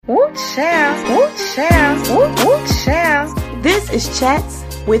child, woo child, woo child. This is Chats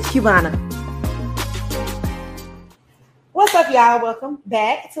with Cubana. What's up, y'all? Welcome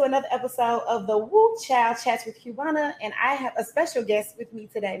back to another episode of the Woo Child Chats with Cubana, and I have a special guest with me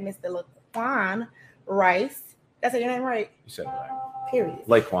today, Mr. Laquan Rice. That's your name, right? You said it right. Period.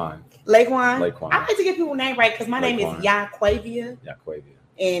 Laquan. I like to get people's name right because my name is Yaquavia.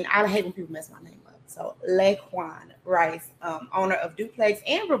 And I hate when people mess my name up. So Laquan Rice, owner of Duplex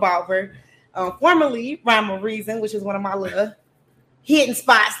and Revolver, formerly Rhyme of Reason, which is one of my little hidden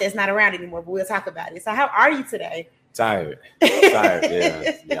spots that's not around anymore, but we'll talk about it. So how are you today? Tired. Yeah.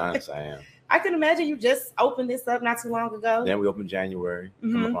 To be honest, I am. I can imagine you just opened this up not too long ago. Then we opened January.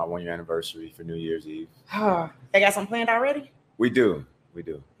 Coming up on our 1 year anniversary for New Year's Eve. They got something planned already? We do. We're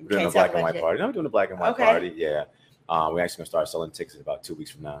doing a black and white party. No, we're doing a black and white party. Yeah. We're actually gonna start selling tickets in about 2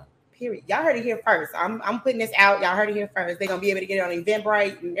 weeks from now. Period. Y'all heard it here first. I'm putting this out. Y'all heard it here first. They're gonna be able to get it on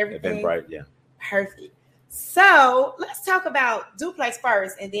Eventbrite and everything. Eventbrite, yeah. Perfect. So let's talk about Duplex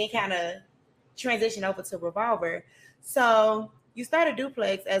first, and then kind of transition over to Revolver. So you started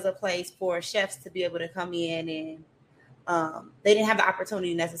Duplex as a place for chefs to be able to come in, and they didn't have the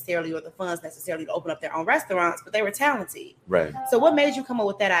opportunity necessarily or the funds necessarily to open up their own restaurants, but they were talented. Right. So what made you come up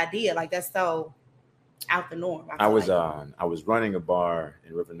with that idea? Like, that's so out the norm. I was running a bar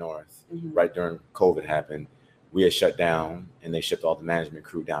in River North right during COVID happened. We had shut down, and they shipped all the management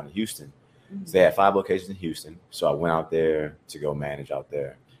crew down to Houston. So they had 5 locations in Houston. So I went out there to go manage out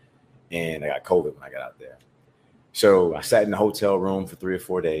there, and I got COVID when I got out there. So I sat in the hotel room for 3 or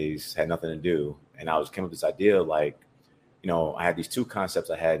 4 days, had nothing to do. And I came up with this idea, like, I had these 2 concepts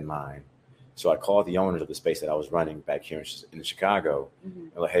I had in mind. So I called the owners of the space that I was running back here in Chicago.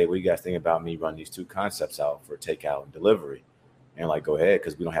 And like, hey, what do you guys think about me running these 2 concepts out for takeout and delivery? And like, go ahead,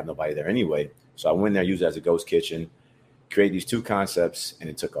 because we don't have nobody there anyway. So I went there, used it as a ghost kitchen, created these 2 concepts, and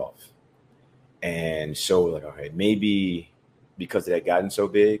it took off. And so like, okay, maybe because it had gotten so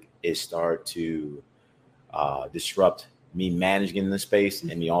big, it started to disrupt me managing in the space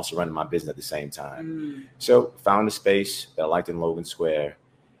and me also running my business at the same time. So found a space that I liked in Logan Square,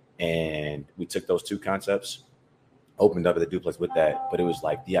 and we took those 2 concepts, opened up at the Duplex with that. But it was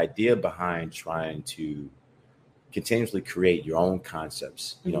like the idea behind trying to continuously create your own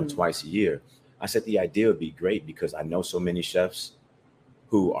concepts, twice a year. I said the idea would be great because I know so many chefs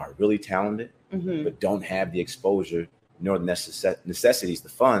who are really talented, but don't have the exposure nor the necessities, the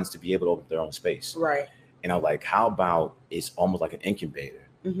funds to be able to open their own space. Right. And I'm like, how about it's almost like an incubator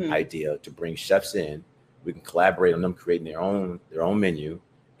idea to bring chefs in. We can collaborate on them creating their own menu,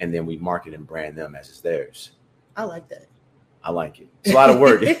 and then we market and brand them as it's theirs. I like that. I like it. It's a lot of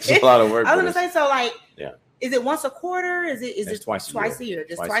work. I was gonna say, so like, is it once a quarter? Is it twice a year?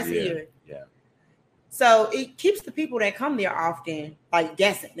 Just twice a year. Yeah. So it keeps the people that come there often like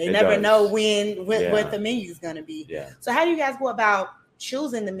guessing. They never know what the menu is gonna be. Yeah. So how do you guys go about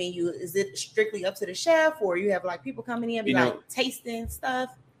choosing the menu? Is it strictly up to the chef, or you have like people coming in and tasting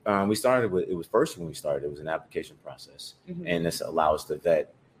stuff? We started with, it was an application process, and this allows us to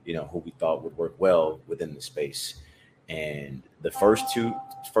vet, who we thought would work well within the space. And the first two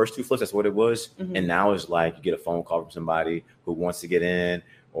flips, that's what it was. And now it's like you get a phone call from somebody who wants to get in,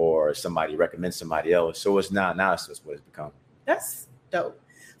 or somebody recommends somebody else. So it's now it's just what it's become. That's dope.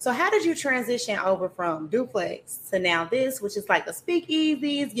 So how did you transition over from Duplex to now this, which is like a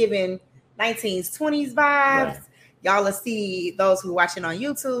speakeasy, it's giving 19s, 20s vibes. Right. Y'all will see those who are watching on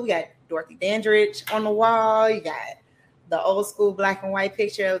YouTube. You got Dorothy Dandridge on the wall. You got the old school black and white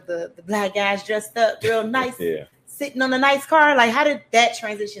picture of the black guys dressed up real nice, sitting on a nice car. Like, how did that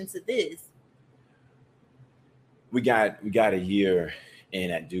transition to this? We got a year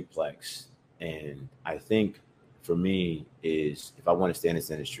in at Duplex, and I think for me is, if I want to stay in this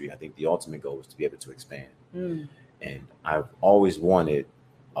industry, I think the ultimate goal is to be able to expand. And I've always wanted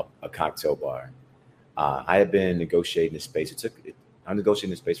a cocktail bar. I had been negotiating this space. I'm negotiating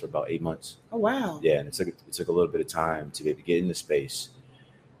this space for about 8 months. Oh, wow. Yeah, and it took a little bit of time to be able to get in the space.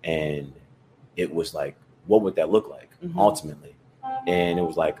 And it was like, what would that look like ultimately? And it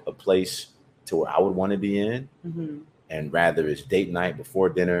was like a place to where I would want to be in. And rather it's date night, before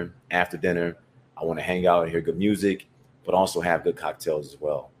dinner, after dinner, I want to hang out and hear good music, but also have good cocktails as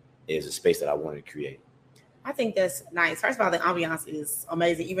well. It's a space that I wanted to create. I think that's nice. First of all, the ambiance is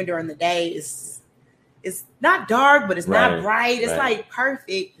amazing. Even during the day, it's not dark, but it's not bright. It's like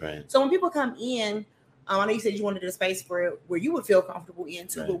perfect. Right. So when people come in, I know you said you wanted a space where you would feel comfortable in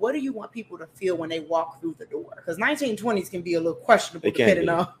too, but what do you want people to feel when they walk through the door? Because 1920s can be a little questionable depending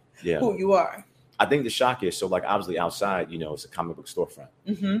on who you are. I think the shock is, so like obviously outside, it's a comic book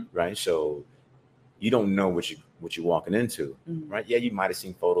storefront, right? So you don't know what you're walking into, right? Yeah, you might have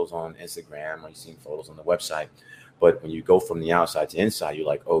seen photos on Instagram or you've seen photos on the website, but when you go from the outside to inside, you're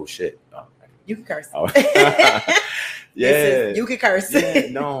like, oh shit. Oh, you can curse. Oh. You can curse.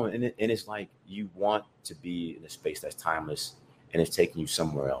 No, and it's like you want to be in a space that's timeless and it's taking you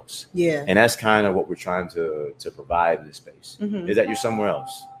somewhere else. Yeah. And that's kind of what we're trying to provide in this space, is that you're somewhere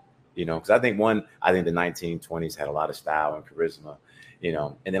else, because I think the 1920s had a lot of style and charisma,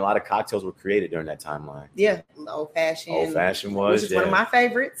 and then a lot of cocktails were created during that timeline. Yeah. Old fashioned was, which is one of my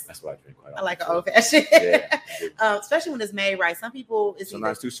favorites. That's what I drink quite often. I like an old fashioned. Yeah. Especially when it's made right. Some people, it's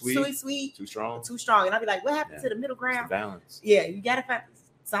sometimes too sweet, too strong. And I'll be like, what happened to the middle ground? It's the balance. Yeah, you gotta find.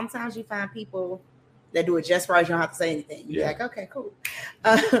 Sometimes you find people that do it just right. You don't have to say anything. You're like, okay, cool.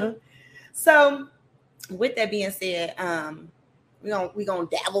 So, with that being said, we're gonna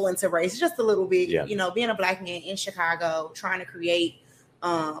dabble into race just a little bit. Yeah. Being a Black man in Chicago, trying to create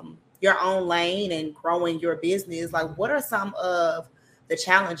your own lane and growing your business. Like, what are some of the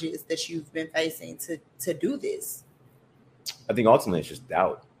challenges that you've been facing to do this? I think ultimately it's just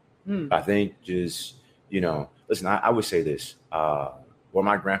doubt. I think just, listen, I would say this, where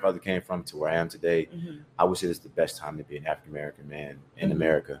my grandfather came from to where I am today, I would say this is the best time to be an African-American man in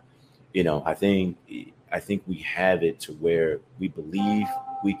America. I think we have it to where we believe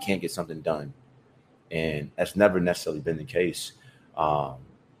we can't get something done. And that's never necessarily been the case.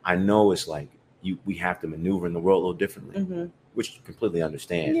 I know it's like we have to maneuver in the world a little differently, which I completely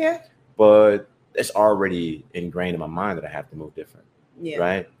understand. Yeah. But it's already ingrained in my mind that I have to move different. Yeah.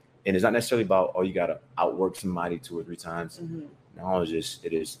 Right. And it's not necessarily about, you got to outwork somebody 2 or 3 times. No,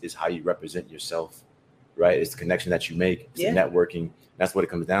 it's how you represent yourself. Right. It's the connection that you make. It's the networking. That's what it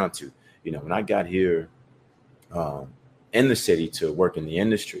comes down to. When I got here in the city to work in the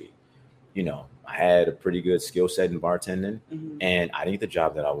industry, I had a pretty good skill set in bartending, and I didn't get the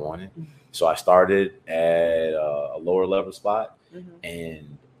job that I wanted. So I started at a lower level spot,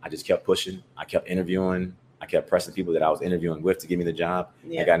 and I just kept pushing. I kept interviewing. I kept pressing people that I was interviewing with to give me the job.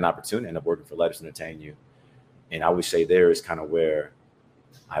 I got an opportunity, ended up working for Let Us Entertain You. And I would say there is kind of where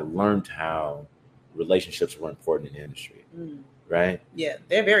I learned how relationships were important in the industry, right? Yeah,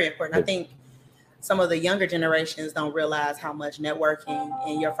 they're very important. I think some of the younger generations don't realize how much networking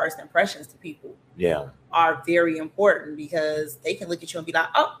and your first impressions to people are very important, because they can look at you and be like,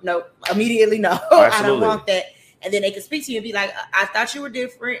 oh, no, immediately no, I don't want that. And then they can speak to you and be like, I thought you were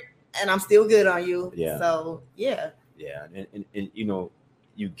different and I'm still good on you. Yeah. So, yeah. Yeah. And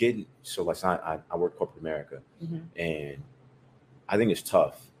you get, so like I work corporate America, and I think it's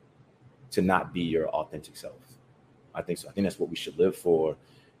tough to not be your authentic self. I think so. I think that's what we should live for.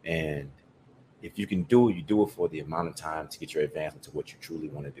 And if you can do it, you do it for the amount of time to get your advancement to what you truly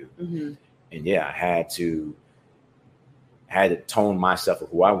want to do. And I had to tone myself of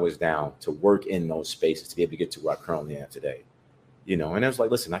who I was down to work in those spaces to be able to get to where I currently am today. And I was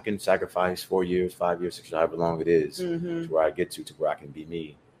like, listen, I can sacrifice 4 years, 5 years, 6 years, however long it is, to where I get to where I can be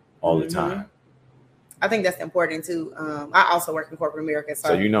me all the time. I think that's important too. I also work in corporate America,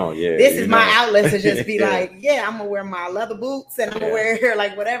 so this is my outlet to just be like, I'm gonna wear my leather boots and I'm gonna wear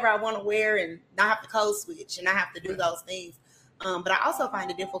like whatever I want to wear and not have to code switch and not have to do those things. But I also find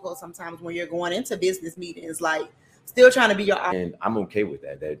it difficult sometimes when you're going into business meetings, like still trying to be your. And I'm okay with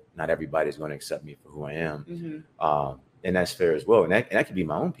that. That not everybody's going to accept me for who I am, and that's fair as well. And that could be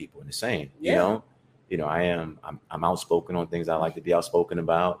my own people, and the same. I'm outspoken on things I like to be outspoken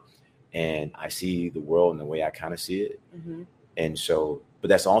about. And I see the world in the way I kind of see it. And so, but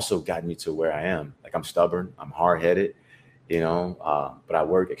that's also gotten me to where I am. Like, I'm stubborn, I'm hard-headed, but I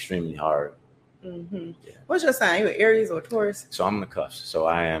work extremely hard. What's your sign? You an Aries or Taurus? So I'm on the cusp. So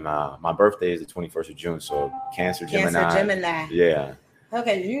I am, my birthday is the 21st of June. So Cancer, Gemini. Yeah.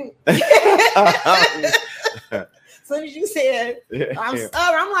 Okay, you. As soon as you said, I'm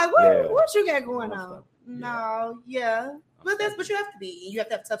stubborn, I'm like, what you got going on? No, But you have to be. You have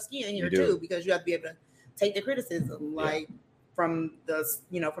to have tough skin here too, because you have to be able to take the criticism, like from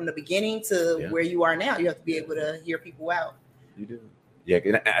the beginning to where you are now. You have to be able to hear people out. You do. Yeah.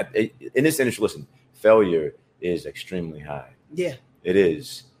 In this industry, listen, failure is extremely high. Yeah, it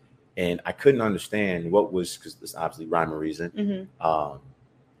is. And I couldn't understand what was, because it's obviously rhyme or reason.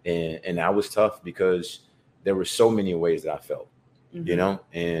 And I was tough because there were so many ways that I felt,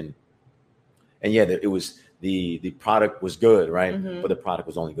 and it was. The product was good, right? But the product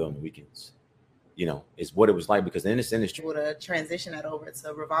was only good on the weekends, is what it was like, because in this industry, would have transitioned that over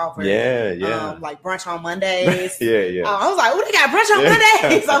to Revolver. Yeah. Like brunch on Mondays. Yeah. I was like, oh, they got brunch on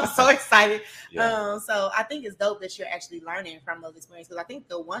Mondays. I'm so excited. Yeah. So I think it's dope that you're actually learning from those experiences. Because I think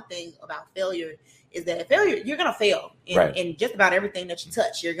the one thing about failure is that you're going to fail in just about everything that you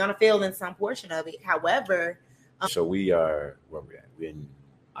touch. You're going to fail in some portion of it. However, so we are, where we're at? We're in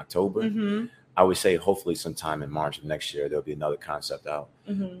October. Mm-hmm. I would say hopefully sometime in March of next year, there'll be another concept out.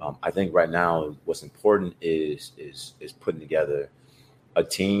 Mm-hmm. I think right now what's important is putting together a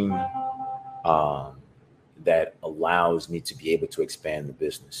team that allows me to be able to expand the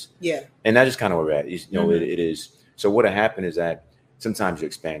business. Yeah. And that's just kind of where we're at. Mm-hmm. It is. So what happened is that sometimes you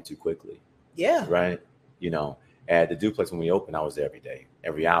expand too quickly. Yeah. Right. At the duplex, when we opened, I was there every day,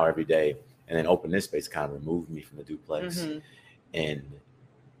 every hour, every day. And then open this space kind of removed me from the duplex. Mm-hmm. And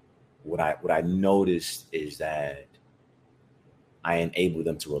what I noticed is that I enabled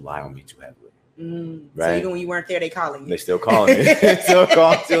them to rely on me too heavily. Right? So even when you weren't there, they calling you. They still calling me. Still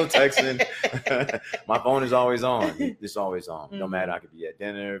texting. My phone is always on. It's always on. Mm-hmm. No matter, I could be at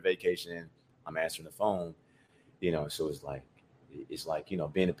dinner, vacation, I'm answering the phone. So it's like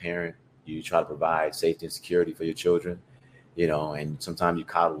being a parent, you try to provide safety and security for your children, and sometimes you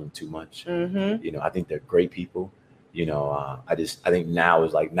coddle them too much. Mm-hmm. I think they're great people. I think now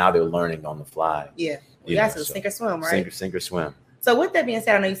they're learning on the fly. Yeah. So sink or swim, right? Sink or swim. So with that being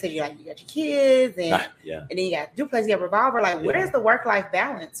said, I know you said you got your kids and and then you got duplex, you got Revolver. Like, where's the work-life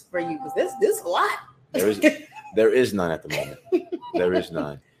balance for you? Because this is a lot. There is none at the moment. There is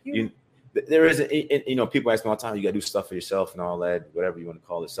none. There isn't. People ask me all the time, you got to do stuff for yourself and all that, whatever you want to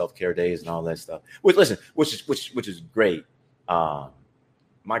call it, self-care days and all that stuff. Which is great. My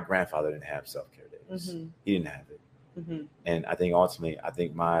grandfather didn't have self-care days. Mm-hmm. He didn't have it. Mm-hmm. And I think ultimately,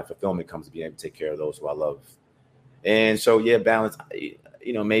 my fulfillment comes to being able to take care of those who I love. And so, balance,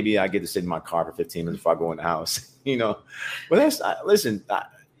 maybe I get to sit in my car for 15 minutes before I go in the house, but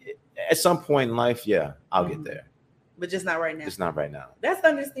at some point in life, I'll get there. But just not right now. It's not right now. That's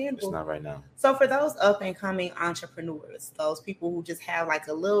understandable. It's not right now. So for those up and coming entrepreneurs, those people who just have like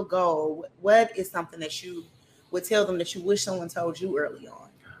a little goal, what is something that you would tell them that you wish someone told you early on?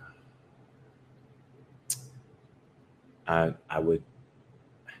 I would.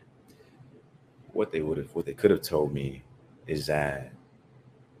 What they could have told me is that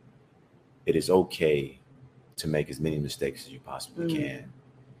it is okay to make as many mistakes as you possibly can,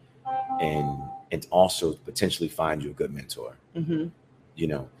 and also potentially find you a good mentor. Mm-hmm.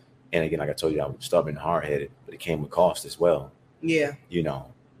 And again, like I told you, I was stubborn and hard-headed, but it came with cost as well. Yeah.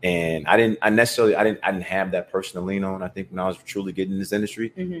 And I didn't have that person to lean on. I think when I was truly getting in this industry,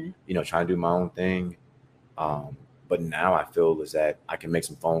 trying to do my own thing. But now I feel is that I can make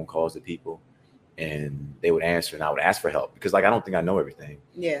some phone calls to people and they would answer and I would ask for help because I don't think I know everything.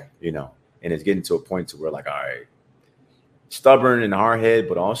 Yeah. And it's getting to a point to where all right, stubborn and hard head,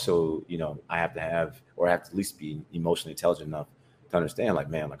 but also, I have to at least be emotionally intelligent enough to understand all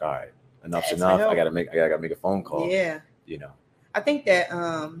right, enough's enough. I gotta make a phone call. Yeah. I think that,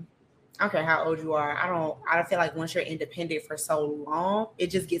 I don't care how old you are. I don't feel like once you're independent for so long, it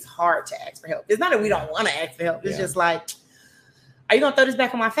just gets hard to ask for help. It's not that we don't want to ask for help. It's just like, are you going to throw this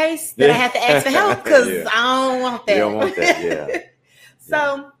back on my face that I have to ask for help? Because I don't want that. You don't want that,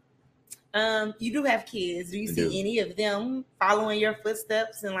 So, you do have kids. Do you see any of them following your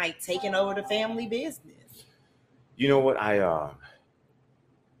footsteps and taking over the family business? You know what? I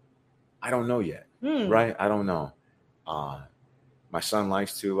don't know yet. Right? I don't know. My son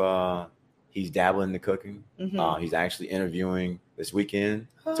likes to, he's dabbling in the cooking. Mm-hmm. He's actually interviewing this weekend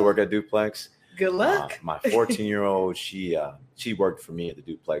to work at Duplex. Good luck. My 14-year-old, she worked for me at the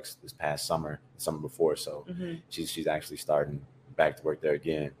Duplex this past summer before. So she's actually starting back to work there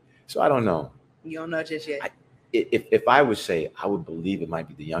again. So I don't know. You don't know just yet. If I would say, I would believe it might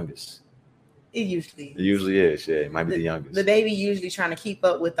be the youngest. It usually is. Yeah, it might be the youngest. The baby usually trying to keep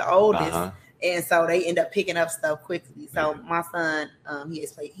up with the oldest. And so they end up picking up stuff quickly. So my son,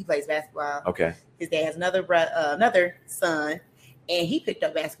 he plays basketball. Okay. His dad has another son, and he picked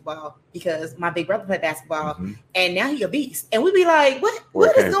up basketball because my big brother played basketball, and now he a beast. And we be like,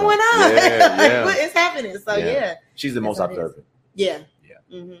 what is going on? What is happening? So she's the most observant. Yeah.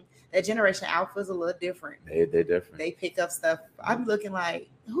 Mm-hmm. That generation alpha is a little different. They're different. They pick up stuff. I'm looking like,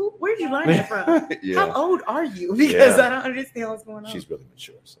 where'd you learn that from? How old are you? Because I don't understand what's going on. She's really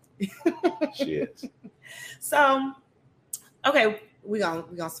mature. So. She is. So, okay, we're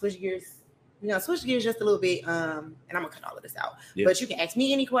gonna switch gears. We're gonna switch gears just a little bit. And I'm gonna cut all of this out. Yeah. But you can ask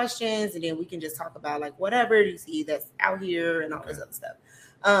me any questions, and then we can just talk about whatever you see that's out here and all this other stuff.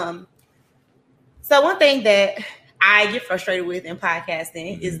 So one thing that I get frustrated with in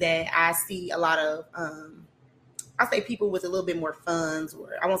podcasting is that I see a lot of, I'll say people with a little bit more funds,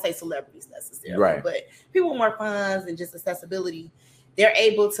 or I won't say celebrities necessarily, right, but people with more funds and just accessibility, they're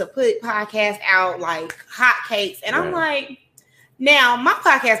able to put podcasts out like hotcakes. And I'm like, now my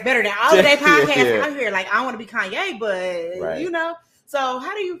podcast better than all of their podcasts out here. Like, I don't want to be Kanye, but you know. So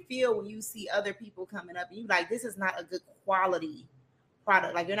how do you feel when you see other people coming up and you like, this is not a good quality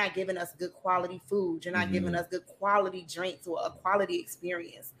product? Like, you're not giving us good quality food. You're not giving us good quality drinks or a quality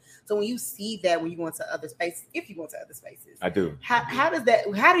experience. So when you see that, when you go into other spaces, if you go into other spaces, I do. How does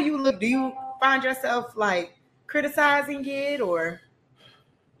that? How do you look? Do you find yourself like criticizing it, or?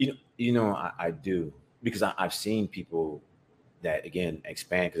 You know, I do, because I've seen people that, again,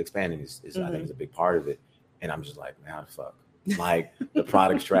 expand, because expanding is I think is a big part of it, and I'm just like, man, how the fuck? Like, the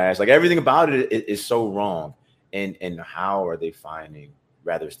product's trash. Like, everything about it is so wrong. And how are they finding?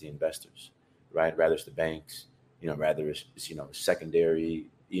 Rather it's the investors, right? Rather it's the banks. You know, rather it's secondary.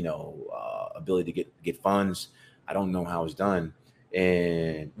 Ability to get funds. I don't know how it's done,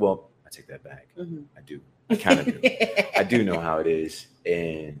 and well, I take that back. I do. I kind of do. I do know how it is,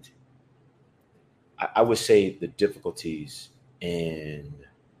 and I would say the difficulties in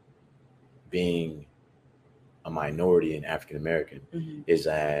being a minority and African American is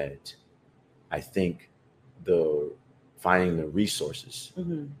that I think finding the resources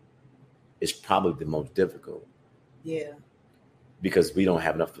is probably the most difficult. Yeah. Because we don't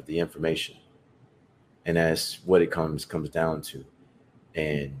have enough of the information. And that's what it comes down to.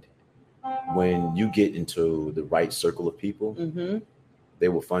 And when you get into the right circle of people, they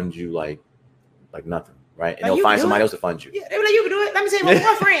will fund you like nothing, right? And they'll find somebody else to fund you. Yeah, they'll be like, you can do it. Let me tell you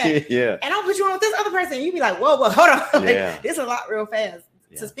my friend. And I'll put you on with this other person. And you be like, whoa, hold on. Like, this is a lot real fast.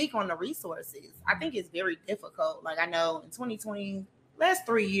 To speak on the resources, I think it's very difficult. Like, I know in 2020, last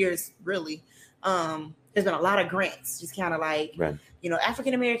 3 years, really, there's been a lot of grants, just kind of like,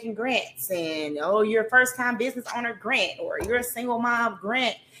 African American grants, and you're a first time business owner grant, or you're a single mom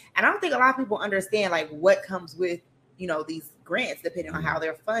grant. And I don't think a lot of people understand like what comes with, these grants, depending on how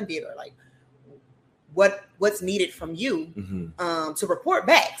they're funded, or like what's needed from you to report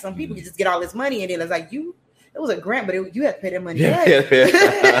back. Some people can just get all this money and then it's like, it was a grant, but you had to pay that money back.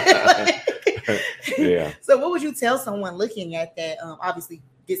 So what would you tell someone looking at that? Obviously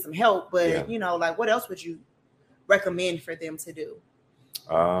get some help, but like, what else would you recommend for them to do?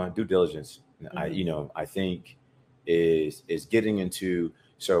 Due diligence. I think is getting into,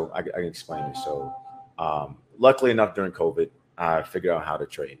 so I can explain it. So luckily enough, during COVID, I figured out how to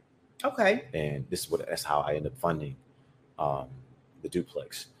trade. Okay. And that's how I ended up funding the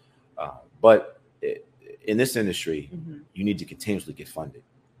duplex. But in this industry, you need to continuously get funded.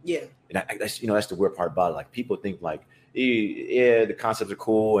 Yeah. And that's the weird part about it. Like, people think like, yeah, the concepts are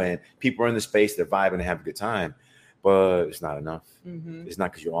cool and people are in the space, they're vibing and having a good time, but it's not enough. It's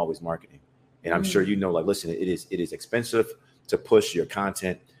not, because you're always marketing. And I'm sure like, listen, it is expensive to push your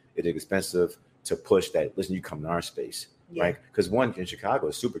content. It is expensive to push that, listen, you come to our space, right? Because one, in Chicago,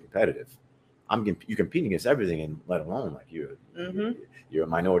 is super competitive. You're competing against everything, and let alone like you're a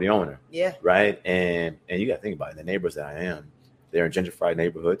minority owner. Yeah. Right. And you got to think about it. The neighborhoods that I am, they're in gentrified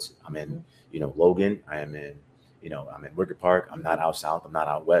neighborhoods. I'm in, Logan. I am in, I'm in Wicker Park. I'm not out south. I'm not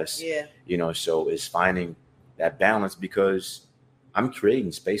out west. Yeah. So it's finding that balance, because I'm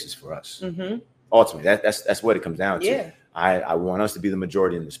creating spaces for us. Ultimately, that's what it comes down to. Yeah. I want us to be the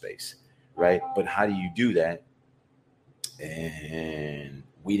majority in the space, right? But how do you do that? And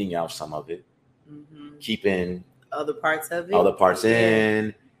weeding out some of it, keeping other parts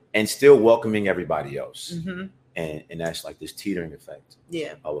in, and still welcoming everybody else. And that's like this teetering effect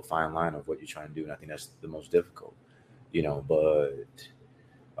of a fine line of what you're trying to do. And I think that's the most difficult, but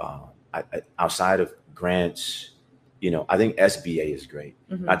outside of grants, I think SBA is great.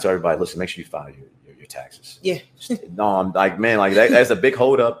 I tell everybody, listen, make sure you file your taxes. Yeah. No, I'm like, man, like that's a big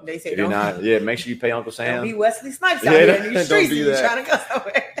hold up. They say, make sure you pay Uncle Sam. Don't be Wesley Snipes out here in these streets. You're trying to go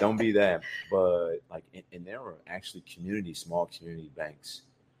somewhere. Don't be that. But like, and there are actually small community banks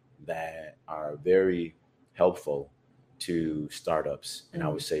that are very helpful to startups. And I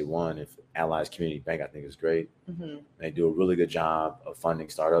would say one, if Allies Community Bank, I think is great. They do a really good job of funding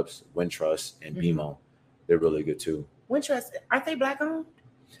startups. Wintrust and BMO, they're really good too. Wintrust, aren't they Black owned?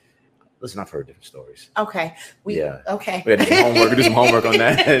 Listen, I've heard different stories. Okay. Okay. We had to do some homework on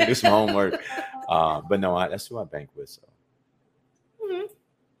that. Do some homework. But no, that's who I bank with. So.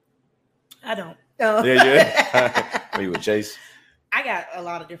 I don't. Yeah. Are you with Chase? I got a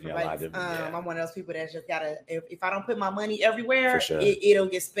lot of different banks. I'm one of those people that's just gotta, if I don't put my money everywhere, it'll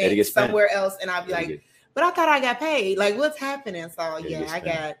get spent somewhere else, and I'll be like, but I thought I got paid. Like, what's happening? So I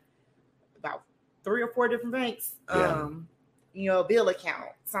got about 3 or 4 different banks. Bill account,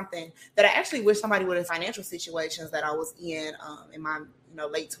 something that I actually wish somebody would have financial situations that I was in my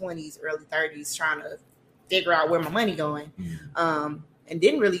late 20s, early 30s, trying to figure out where my money going. And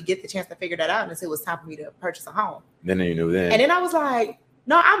didn't really get the chance to figure that out until it was time for me to purchase a home. Then you knew then. And then I was like,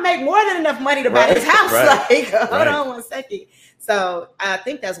 no, I make more than enough money to buy this house. Hold on one second. So I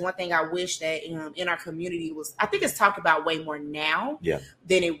think that's one thing I wish that in our community I think it's talked about way more now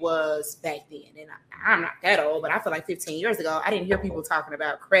than it was back then. And I'm not that old, but I feel like 15 years ago, I didn't hear people talking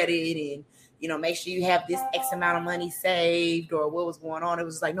about credit and, make sure you have this X amount of money saved or what was going on. It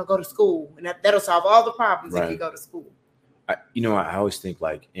was like, no, go to school. And that'll solve all the problems if you go to school. I always think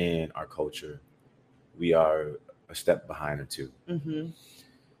like in our culture, we are a step behind or two. Mm-hmm.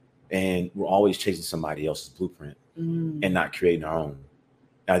 And we're always chasing somebody else's blueprint and not creating our own.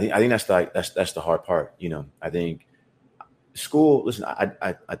 I think that's the hard part. I think school, listen,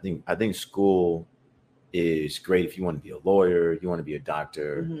 I think school is great if you want to be a lawyer, you want to be a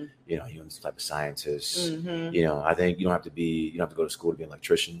doctor, you want to be some type of scientist. I think you don't have to go to school to be an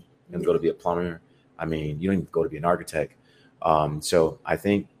electrician. You don't have to go to be a plumber. I mean, you don't even go to be an architect. So I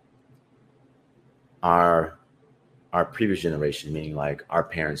think our previous generation, meaning like our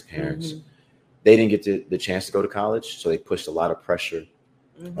parents, they didn't get the chance to go to college. So they pushed a lot of pressure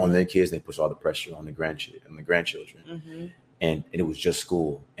on their kids. They pushed all the pressure on the grandchildren. And it was just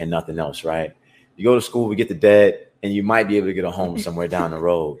school and nothing else, right? You go to school, we get the debt, and you might be able to get a home somewhere down the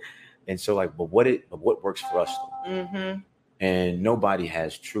road. And so but what works for us? And nobody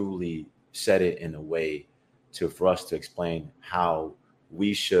has truly said it in a way for us to explain how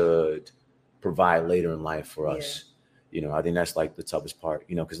we should provide later in life for us. I think that's like the toughest part,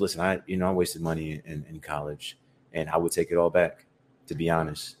 because listen, I wasted money in college and I would take it all back, to be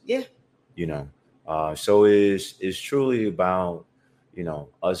honest. So it's truly about,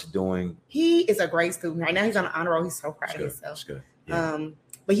 us doing. He is a great student right now. He's on an honor roll. He's so proud of himself. That's good. Yeah.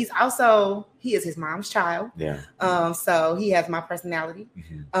 But he is his mom's child. Yeah. So he has my personality.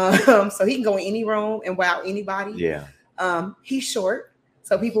 So he can go in any room and wow anybody. Yeah. He's short.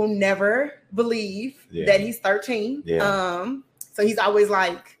 So people never believe that he's 13. Yeah. So he's always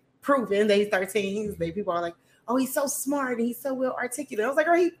like proving that he's 13. People are like, oh, he's so smart and he's so well articulate. I was like,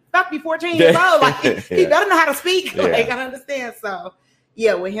 oh, he's about to be 14 years old. Like he better know how to speak. Like I understand. So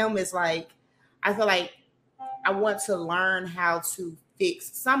with him, it's like, I feel like I want to learn how to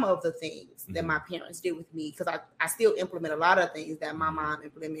fix some of the things that my parents did with me, because I still implement a lot of things that my mom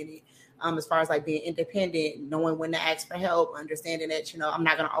implemented, as far as like being independent, knowing when to ask for help, understanding that, I'm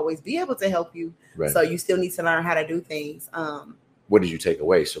not going to always be able to help you. Right. So you still need to learn how to do things. What did you take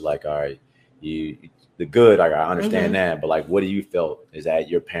away? So like, all right, the good, like, I understand that, but like, what do you felt is that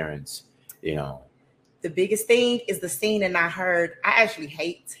your parents, The biggest thing is the seen and not heard. I actually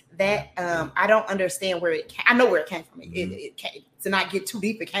hate that. I don't understand where it came. I know where it came from. It came, to not get too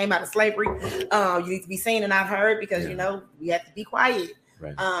deep, it came out of slavery. You need to be seen and not heard because, we have to be quiet.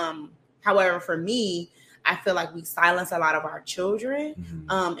 Right. However, for me, I feel like we silence a lot of our children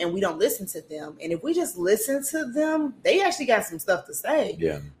and we don't listen to them. And if we just listen to them, they actually got some stuff to say.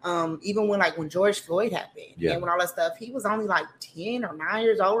 Yeah. Even when George Floyd happened and when all that stuff, he was only like 10 or 9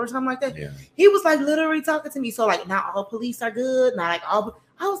 years old or something like that. Yeah. He was like literally talking to me. So like, not all police are good. Not like all.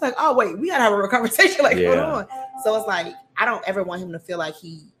 I was like, oh wait, we gotta have a real conversation. Like, hold on. So it's like, I don't ever want him to feel like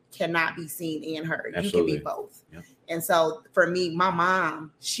he cannot be seen and heard. Absolutely. You can be both. Yep. And so for me, my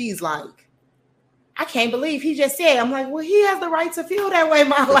mom, she's like, I can't believe he just said. I'm like, well, he has the right to feel that way,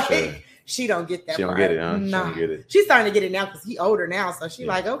 Mom. Like, sure. She don't get that. She don't get it, huh? She don't get it. She's starting to get it now because he's older now. So she's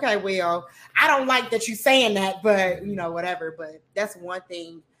like, okay, well, I don't like that you saying that, but whatever. But that's one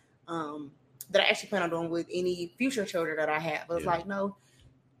thing that I actually plan on doing with any future children that I have. But it's like, no,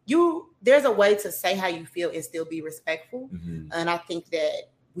 there's a way to say how you feel and still be respectful. And I think that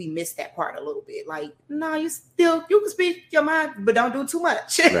we miss that part a little bit. Like, no, you can speak your mind, but don't do too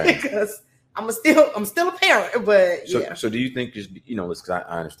much. Right. Because I'm still a parent, but So do you think just, because I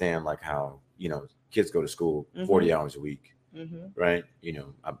understand like how, kids go to school 40 hours a week, right?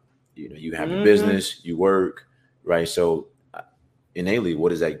 You have your business, you work, right? So innately, what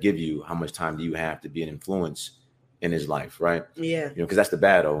does that give you? How much time do you have to be an influence in his life, right? Yeah. Because that's the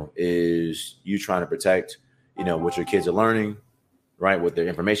battle, is you trying to protect, what your kids are learning, right? What their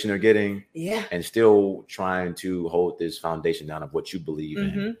information they're getting. Yeah. And still trying to hold this foundation down of what you believe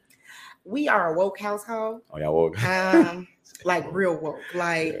in. We are a woke household. Oh, yeah, woke. Like real woke.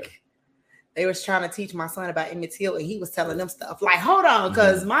 Like they was trying to teach my son about Emmett Till, and he was telling them stuff. Like, hold on,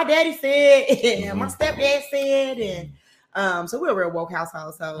 because my daddy said, and my stepdad said, and so we're a real woke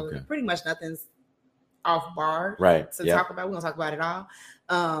household. So pretty much nothing's off bar to talk about. We're gonna talk about it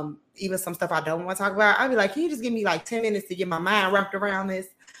all. Even some stuff I don't want to talk about. I'll be like, can you just give me like 10 minutes to get my mind wrapped around this?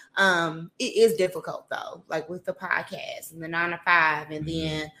 It is difficult though, like with the podcast and the 9 to 5, and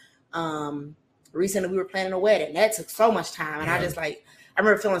then recently we were planning a wedding. That took so much time, and I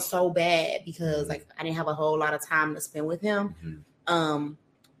remember feeling so bad because like I didn't have a whole lot of time to spend with him.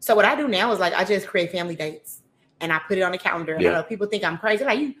 So what I do now is like I just create family dates and I put it on the calendar. And I know people think I'm crazy.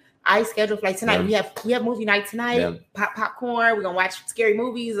 Like I schedule like tonight. We have movie night tonight. Pop popcorn. We're gonna watch scary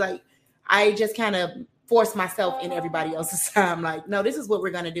movies. Like I just kind of force myself in everybody else's time. Like, no, this is what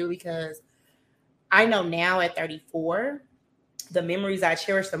we're gonna do, because I know now at 34, the memories I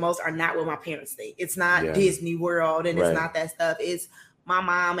cherish the most are not what my parents think. It's not Disney World and it's not that stuff. It's my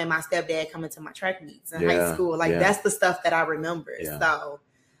mom and my stepdad coming to my track meets in high school. Like that's the stuff that I remember. So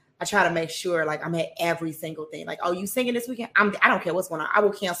I try to make sure like I'm at every single thing. Like, oh, you singing this weekend? I don't care what's going on. I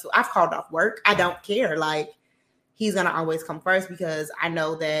will cancel. I've called off work. I don't care. Like he's gonna always come first because I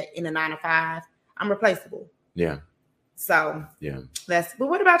know that in a 9 to 5, I'm replaceable. Yeah. So but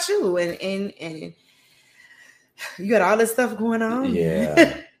what about you? And you got all this stuff going on.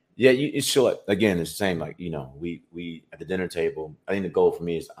 It's sure. Again, it's the same. Like, you know, we at the dinner table, I think the goal for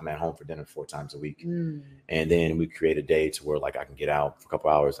me is I'm at home for dinner 4 times a week. And then we create a day to where like I can get out for a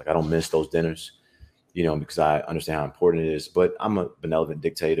couple hours. Like I don't miss those dinners, you know, because I understand how important it is. But I'm a benevolent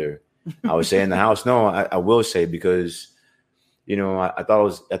dictator. I would say in the house. No, I will say, because, you know, I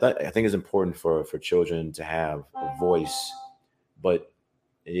think it's important for children to have a voice, but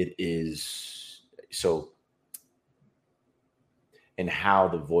it is so. And how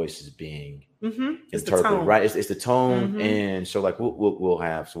the voice is being interpreted, right? It's the tone, and so like we'll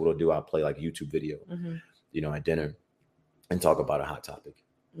have. So what I'll do, I'll play like a YouTube video, you know, at dinner, and talk about a hot topic,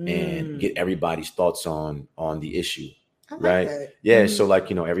 and get everybody's thoughts on the issue, right? That. Yeah. So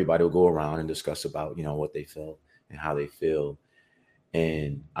like, you know, everybody will go around and discuss about, you know, what they felt and how they feel,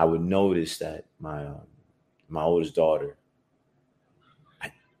 and I would notice that my oldest daughter,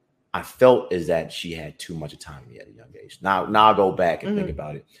 I felt is that she had too much autonomy at a young age. Now I'll go back and think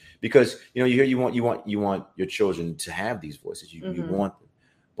about it, because, you know, you want your children to have these voices. You want them,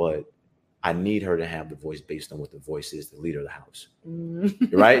 but I need her to have the voice based on what the voice is, the leader of the house,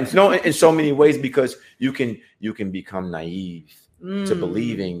 right? And in so many ways, because you can become naive to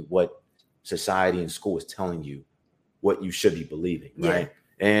believing what society and school is telling you what you should be believing, right?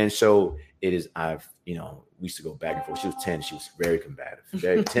 And so it is. We used to go back and forth. She was 10. She was very combative.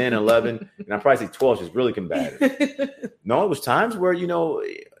 Very 10, 11, and I probably say 12. She was really combative. No, it was times where, you know,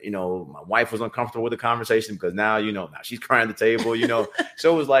 my wife was uncomfortable with the conversation because now she's crying at the table, you know.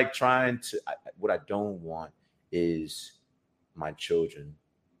 So it was like what I don't want is my children,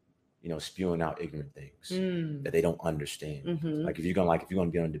 you know, spewing out ignorant things that they don't understand. Like if you're gonna be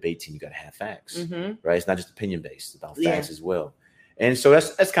on a debate team, you got to have facts, right? It's not just opinion based; it's about facts as well. And so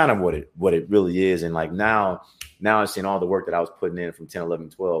that's kind of what it really is. And like now I've seen all the work that I was putting in from 10,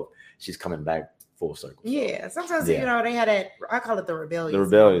 11, 12. She's coming back full circle. Yeah. Sometimes, you know, they had that, I call it the rebellious. The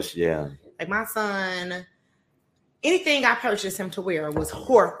rebellious, yeah. Like my son, anything I purchased him to wear was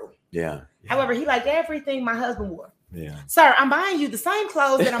horrible. Yeah. However, he liked everything my husband wore. Yeah. Sir, I'm buying you the same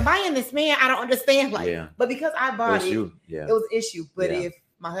clothes that I'm buying this man. I don't understand. But because I bought it, it was an issue. But if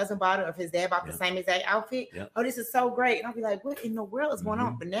my husband bought it, or if his dad bought the same exact outfit, oh, this is so great. And I'll be like, what in the world is going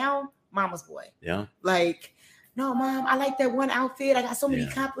on? But now, mama's boy. Yeah. Like, no, mom, I like that one outfit. I got so many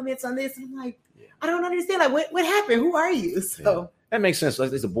compliments on this. And I'm like, I don't understand. Like, what happened? Who are you? So that makes sense.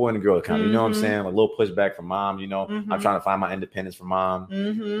 Like, it's a boy and a girl account. You know what I'm saying? Like, a little pushback from mom, you know. I'm trying to find my independence from mom.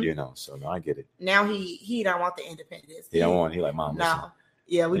 You know, so no, I get it. Now he don't want the independence. He like, mom, listen. No.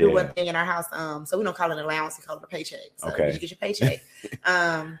 Yeah, we do one thing in our house. So we don't call it an allowance, we call it a paycheck. So you get your paycheck.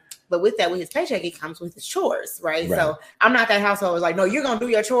 But with his paycheck, it comes with his chores, right? So I'm not that household was like, no, you're gonna do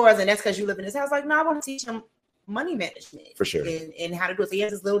your chores, and that's because you live in this house. Like, no, I want to teach him money management for sure, and how to do it. So he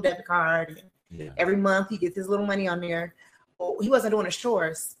has his little debit card, and every month he gets his little money on there. Well, he wasn't doing his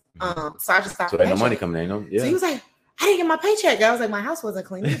chores, so I just stopped. So there's no money coming in, no? So he was like, I didn't get my paycheck. I was like, my house wasn't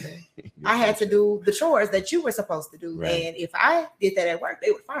clean either. I had to do the chores that you were supposed to do. Right. And if I did that at work,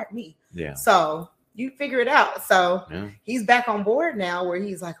 they would fire me. Yeah. So you figure it out. So he's back on board now where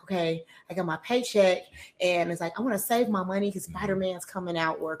he's like, okay, I got my paycheck. And it's like, I want to save my money because Spider-Man's coming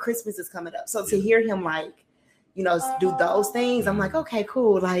out or Christmas is coming up. So to hear him like, you know, do those things, I'm like, okay,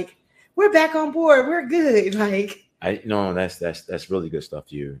 cool. Like, we're back on board. We're good. Like, that's really good stuff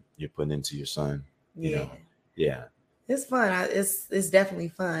you're putting into your son. You know? Yeah. It's fun. It's definitely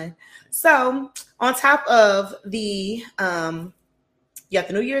fun. So on top of the you got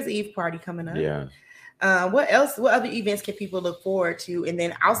the New Year's Eve party coming up. Yeah. What else? What other events can people look forward to? And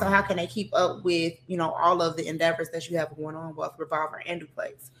then also, how can they keep up with, all of the endeavors that you have going on, both Revolver and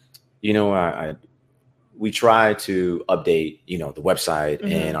Duplex? We try to update, the website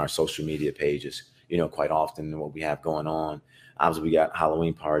and our social media pages, quite often what we have going on. Obviously, we got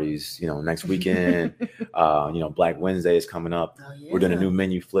Halloween parties, next weekend. Black Wednesday is coming up. Oh, yeah. We're doing a new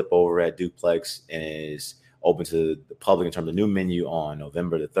menu flip over at Duplex, and it's open to the public in terms of new menu on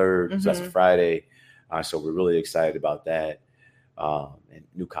November the 3rd. So that's a Friday. So we're really excited about that. And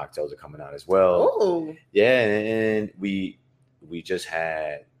new cocktails are coming out as well. Ooh. Yeah, and we were just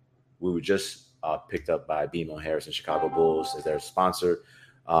picked up by BMO Harris and Chicago Bulls as their sponsor,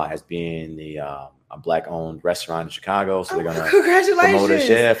 as being a Black-owned restaurant in Chicago. So they're gonna promote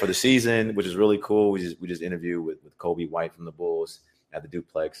us, for the season, which is really cool. We just interviewed with Kobe White from the Bulls at the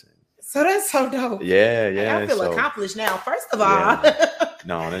Duplex. So that's so dope. Yeah. I feel accomplished now. First of all,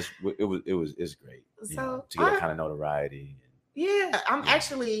 it's great. To get that kind of notoriety. Yeah, I'm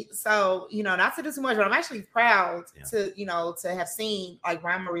actually, not to do too much, but I'm actually proud to have seen like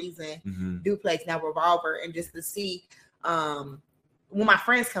Ryan Marie's and Duplex, now Revolver, and just to see when my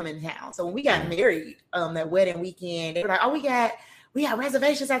friends come in town. So when we got married, that wedding weekend, they were like, "Oh, we got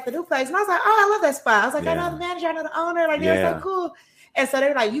reservations at the Duplex," and I was like, "Oh, I love that spot." I was like, "I know the manager, I know the owner, like they're so cool." And so they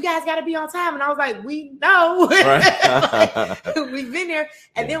were like, "You guys got to be on time," and I was like, "We know, like, we've been there."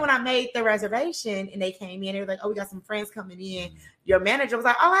 And then when I made the reservation and they came in, they were like, "Oh, we got some friends coming in." Your manager was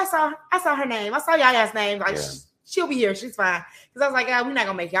like, "Oh, I saw her name. I saw y'all's name. Like she'll be here. She's fine." Because I was like, "God, we're not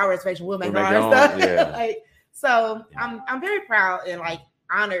gonna make y'all reservation. We'll make ours." Stuff. I'm very proud and like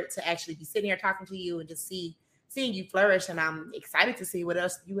honored to actually be sitting here talking to you and just seeing you flourish, and I'm excited to see what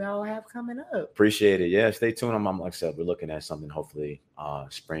else you all have coming up. Appreciate it. Yeah, stay tuned. I'm like I said, we're looking at something hopefully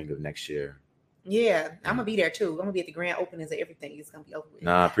spring of next year. Yeah, I'm gonna be there too. I'm gonna be at the grand openings of everything. It's gonna be over with.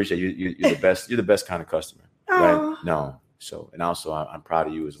 Nah, I appreciate you. You're the best. You're the best kind of customer. Right? No. So, and also I'm proud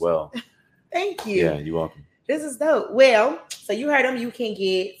of you as well. Thank you. Yeah, you're welcome. This is dope. Well, so you heard them. You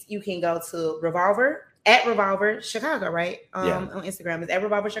can go to Revolver. At Revolver Chicago, right? On Instagram. It's at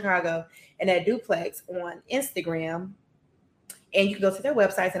Revolver Chicago, and at Duplex on Instagram. And you can go to their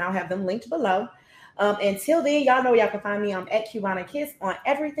websites, and I'll have them linked below. Until then, y'all know y'all can find me. I'm at Cubana Kiss on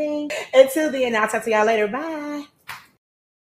everything. Until then, I'll talk to y'all later. Bye.